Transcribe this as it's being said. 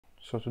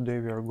So today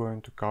we are going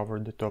to cover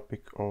the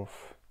topic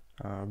of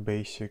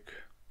basic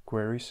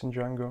queries in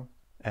Django,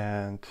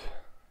 and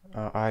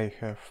I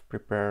have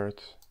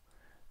prepared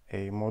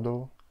a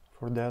model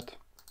for that.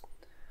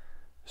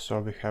 So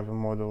we have a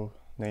model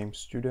named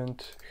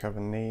student, have a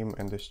name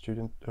and a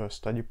student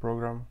study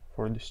program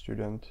for the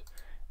student,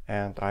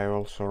 and I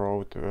also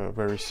wrote a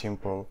very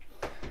simple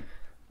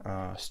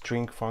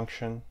string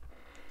function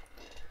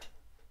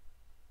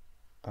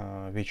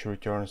which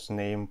returns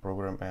name,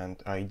 program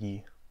and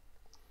ID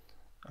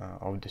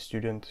of the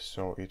student,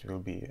 so it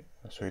would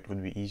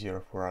be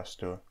easier for us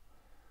to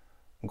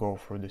go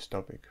through this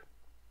topic.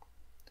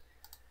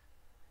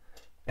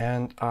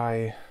 And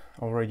I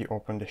already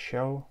opened the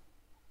shell,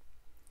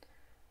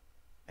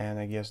 and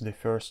I guess the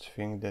first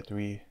thing that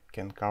we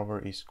can cover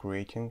is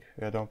creating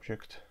an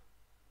object.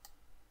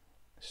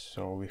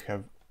 So we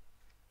have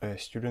a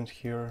student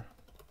here,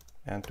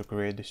 and to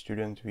create the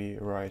student we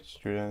write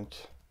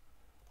student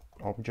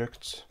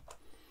objects.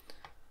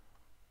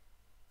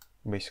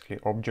 Basically,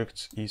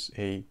 objects is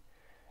a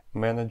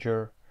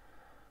manager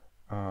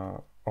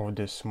of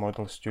this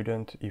model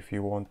student. If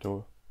you want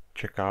to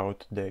check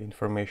out the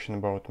information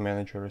about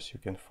managers, you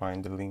can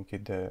find the link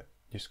in the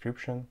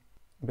description.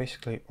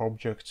 Basically,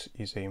 objects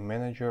is a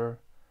manager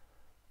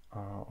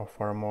of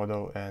our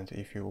model, and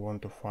if you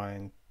want to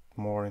find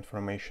more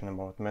information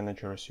about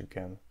managers, you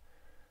can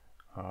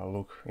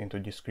look into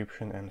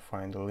description and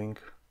find the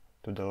link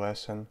to the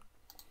lesson.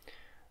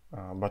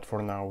 But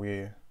for now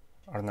we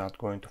are not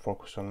going to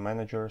focus on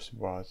managers,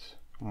 but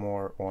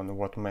more on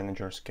what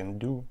managers can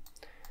do.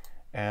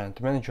 And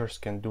managers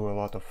can do a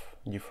lot of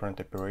different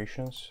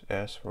operations,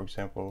 as for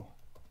example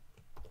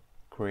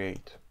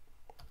create.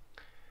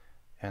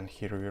 And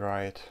here we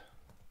write,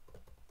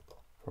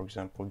 for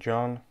example,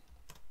 John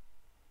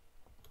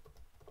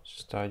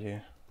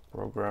study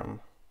program,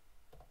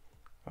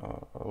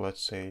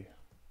 let's say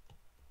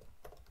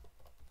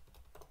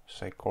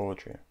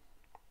psychology.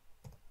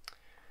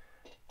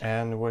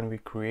 And when we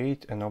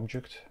create an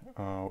object,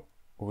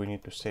 we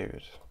need to save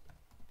it.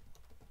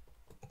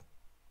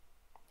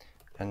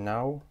 And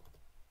now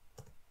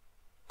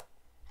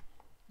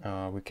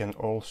we can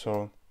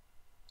also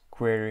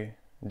query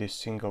this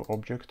single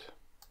object,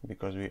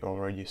 because we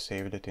already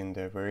saved it in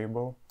the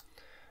variable,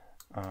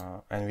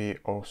 and we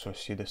also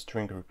see the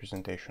string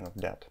representation of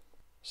that.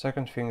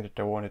 Second thing that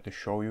I wanted to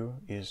show you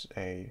is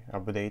a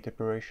update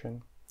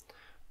operation.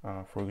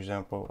 For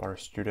example, our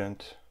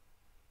student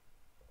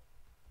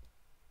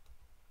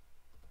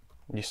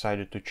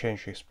decided to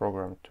change his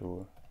program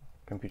to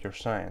computer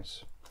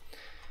science,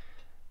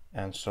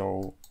 and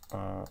so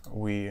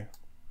we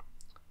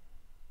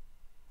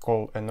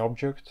call an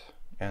object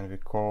and we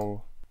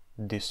call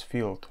this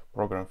field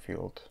program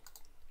field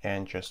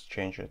and just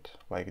change it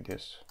like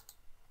this.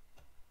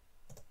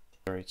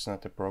 It's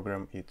not a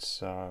program,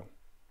 it's a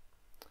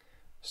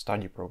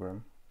study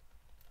program.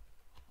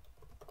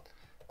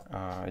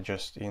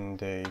 Just in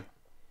the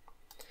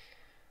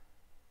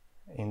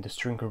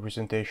string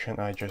representation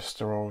I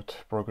just wrote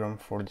program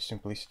for the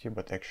simplicity,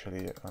 but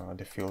actually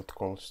the field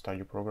calls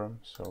study program,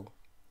 so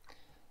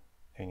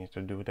I need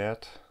to do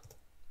that.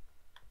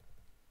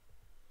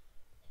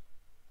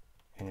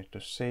 I need to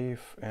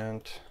save,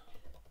 and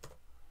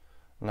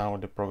now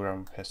the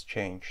program has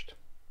changed.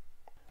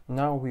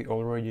 Now we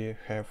already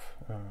have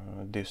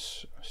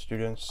this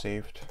student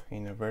saved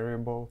in a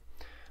variable,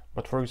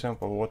 but for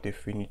example, what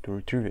if we need to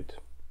retrieve it?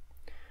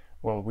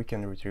 Well, we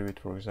can retrieve it,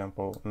 for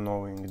example,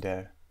 knowing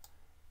the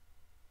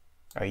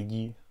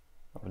ID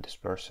of this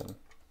person.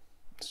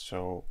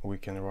 So we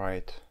can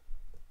write,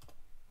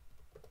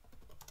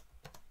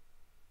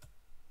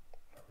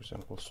 for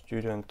example,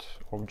 student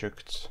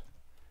objects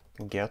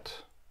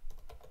get,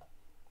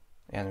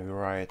 and we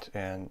write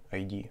an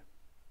ID,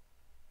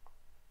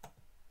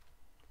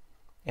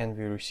 and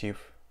we receive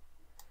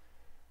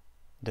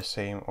the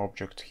same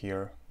object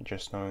here,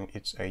 just knowing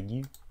its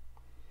ID.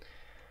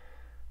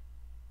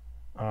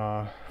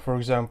 For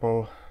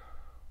example,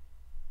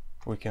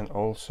 we can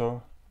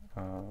also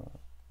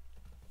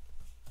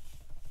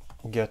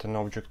get an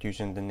object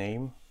using the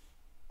name,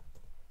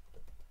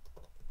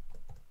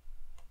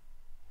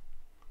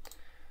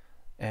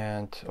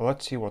 and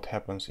let's see what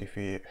happens if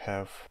we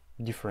have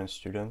different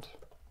student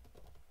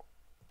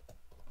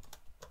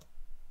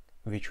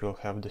which will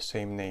have the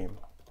same name.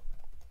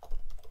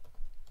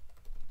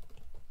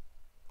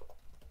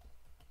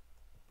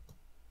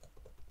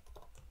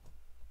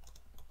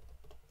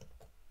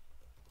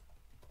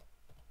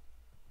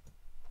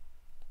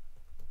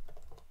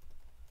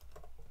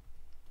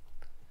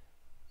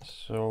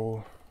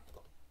 So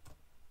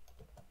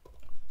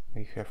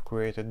we have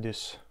created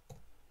this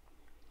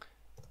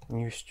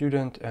new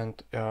student,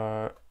 and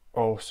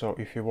also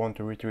if you want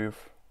to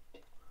retrieve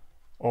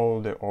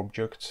all the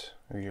objects,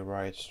 we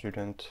write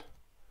student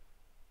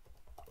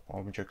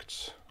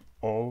objects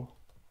all,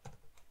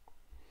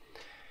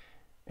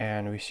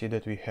 and we see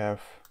that we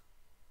have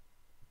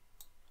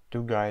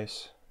two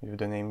guys with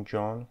the name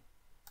John,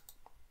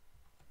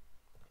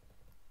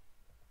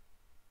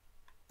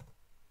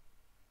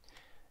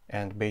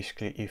 and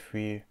basically if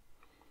we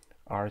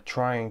are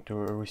trying to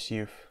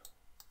receive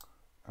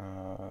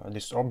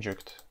this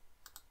object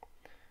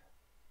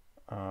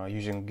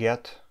using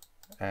get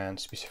and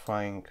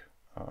specifying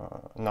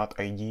not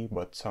ID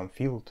but some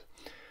field,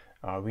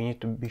 we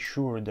need to be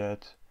sure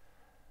that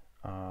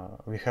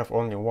we have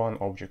only one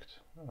object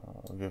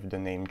with the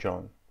name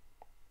John.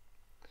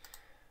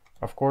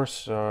 Of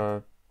course,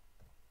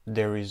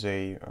 there is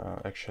a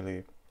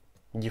actually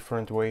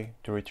different way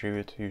to retrieve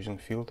it using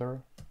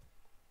filter.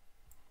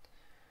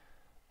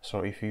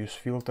 So if you use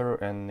filter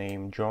and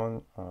name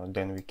John,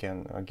 then we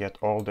can get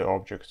all the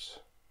objects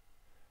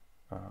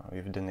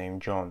with the name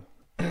John.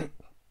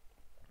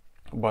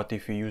 But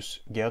if we use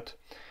get,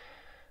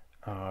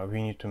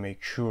 we need to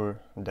make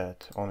sure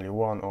that only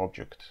one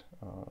object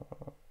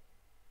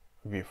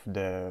with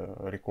the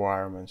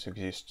requirements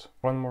exists.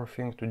 One more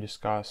thing to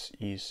discuss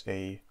is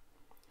a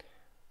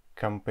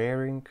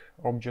comparing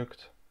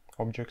objects.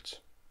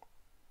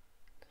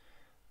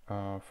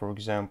 For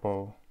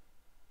example,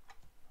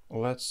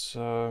 let's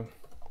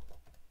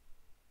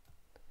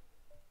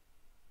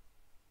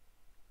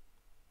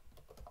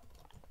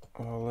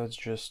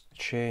just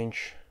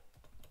change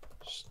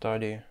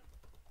study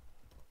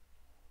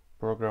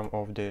program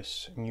of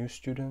this new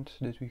student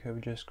that we have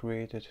just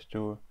created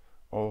to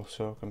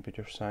also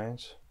computer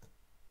science.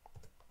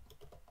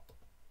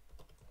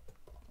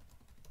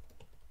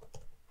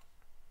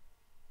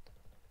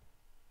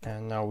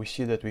 And now we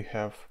see that we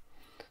have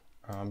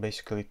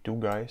basically two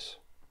guys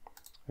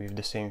with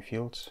the same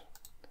fields: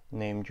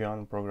 name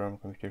John, program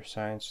computer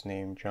science,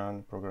 name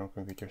John, program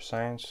computer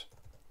science.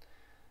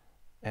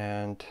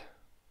 And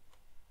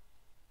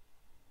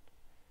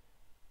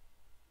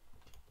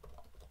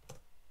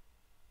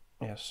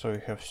yes, so we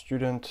have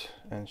student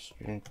and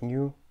student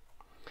new.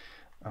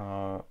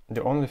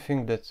 The only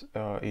thing that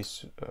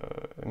is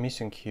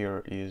missing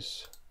here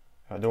is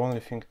the only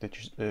thing that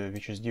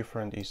which is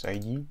different is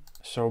ID.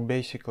 So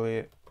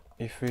basically,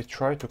 if we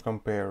try to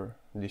compare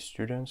the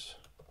students,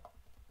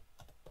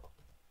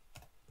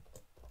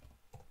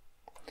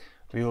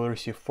 we will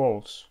receive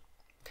false,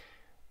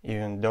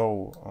 even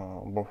though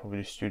both of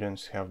the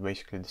students have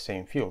basically the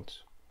same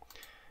fields.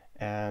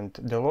 And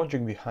the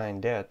logic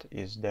behind that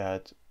is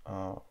that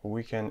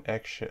we can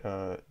actually,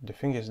 the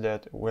thing is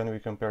that when we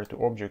compare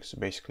two objects,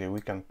 basically we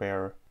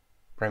compare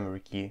primary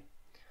key.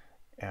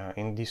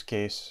 In this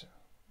case,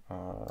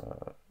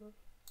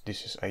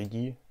 this is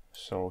ID,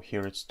 so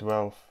here it's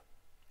 12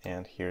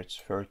 and here it's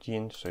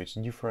 13, so it's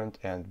different,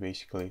 and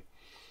basically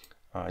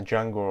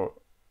Django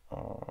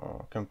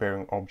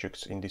comparing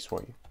objects in this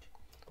way.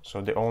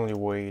 So the only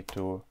way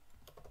to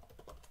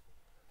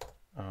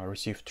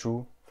receive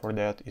true for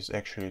that is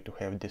actually to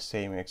have the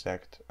same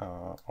exact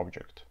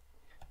object.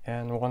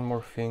 And one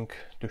more thing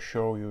to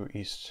show you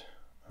is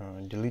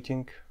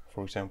deleting.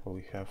 For example,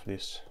 we have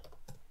this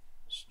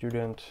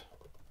student.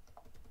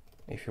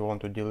 If you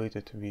want to delete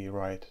it, we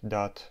write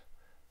dot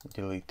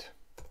delete,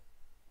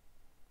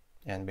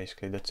 and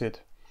basically that's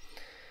it.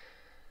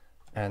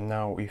 And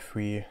now if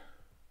we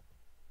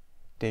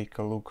take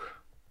a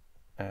look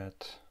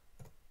at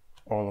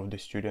all of the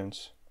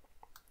students,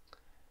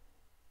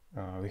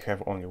 we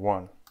have only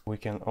one. We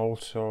can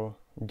also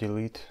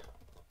delete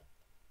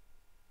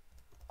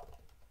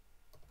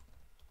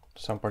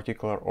some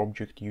particular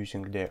object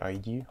using the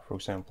ID. For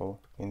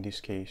example, in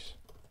this case,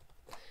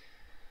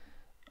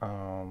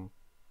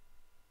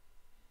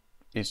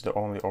 it's the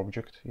only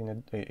object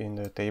in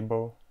the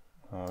table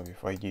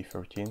with ID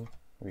 13.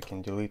 We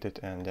can delete it,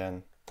 and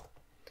then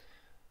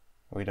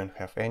we don't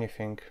have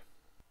anything.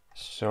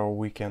 So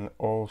we can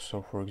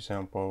also, for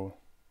example,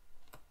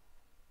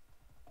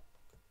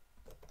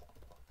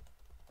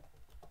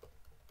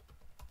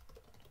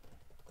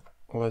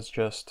 let's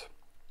just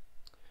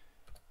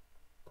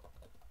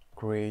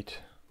create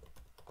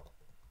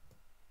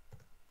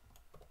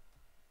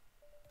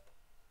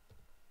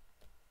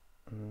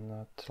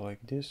not like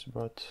this,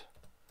 but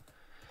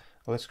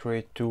let's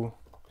create two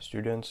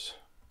students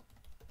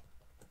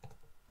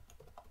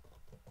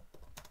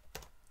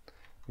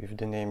with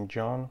the name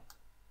John,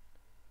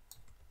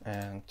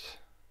 and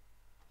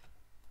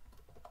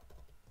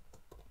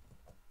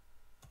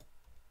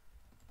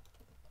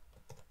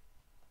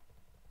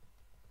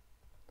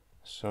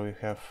so we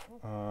have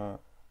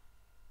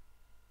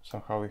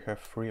somehow we have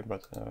three,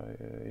 but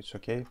it's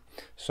okay.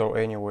 So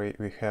anyway,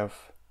 we have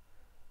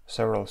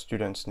several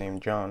students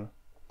named John,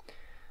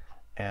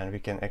 and we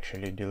can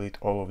actually delete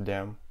all of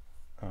them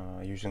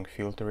using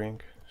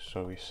filtering.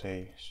 So we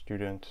say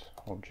student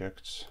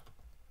objects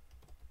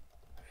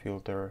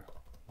filter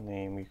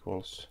name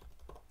equals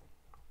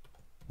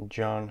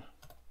John,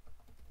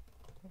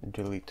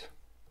 delete,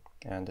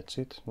 and that's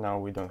it. Now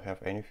we don't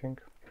have anything.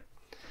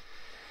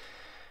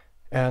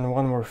 And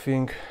one more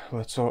thing,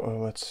 let's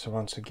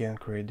once again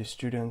create the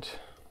student,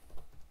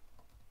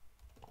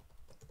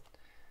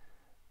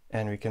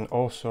 and we can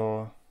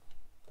also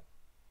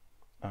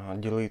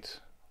delete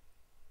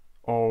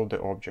all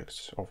the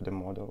objects of the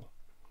model,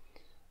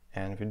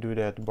 and we do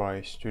that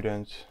by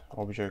student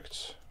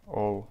objects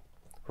all.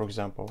 For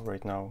example,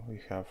 right now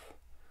we have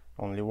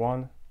only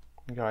one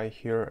guy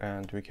here,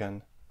 and we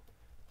can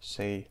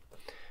say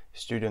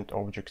student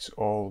objects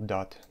all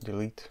dot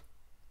delete,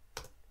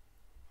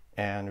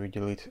 and we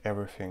delete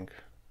everything,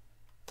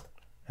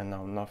 and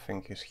now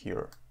nothing is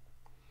here.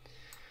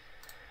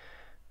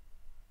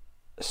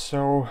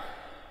 So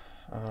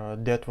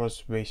that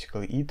was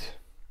basically it.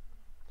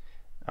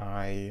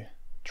 I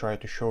try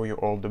to show you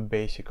all the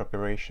basic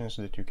operations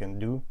that you can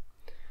do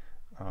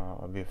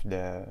with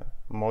the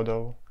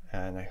model,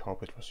 and I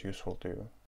hope it was useful to you.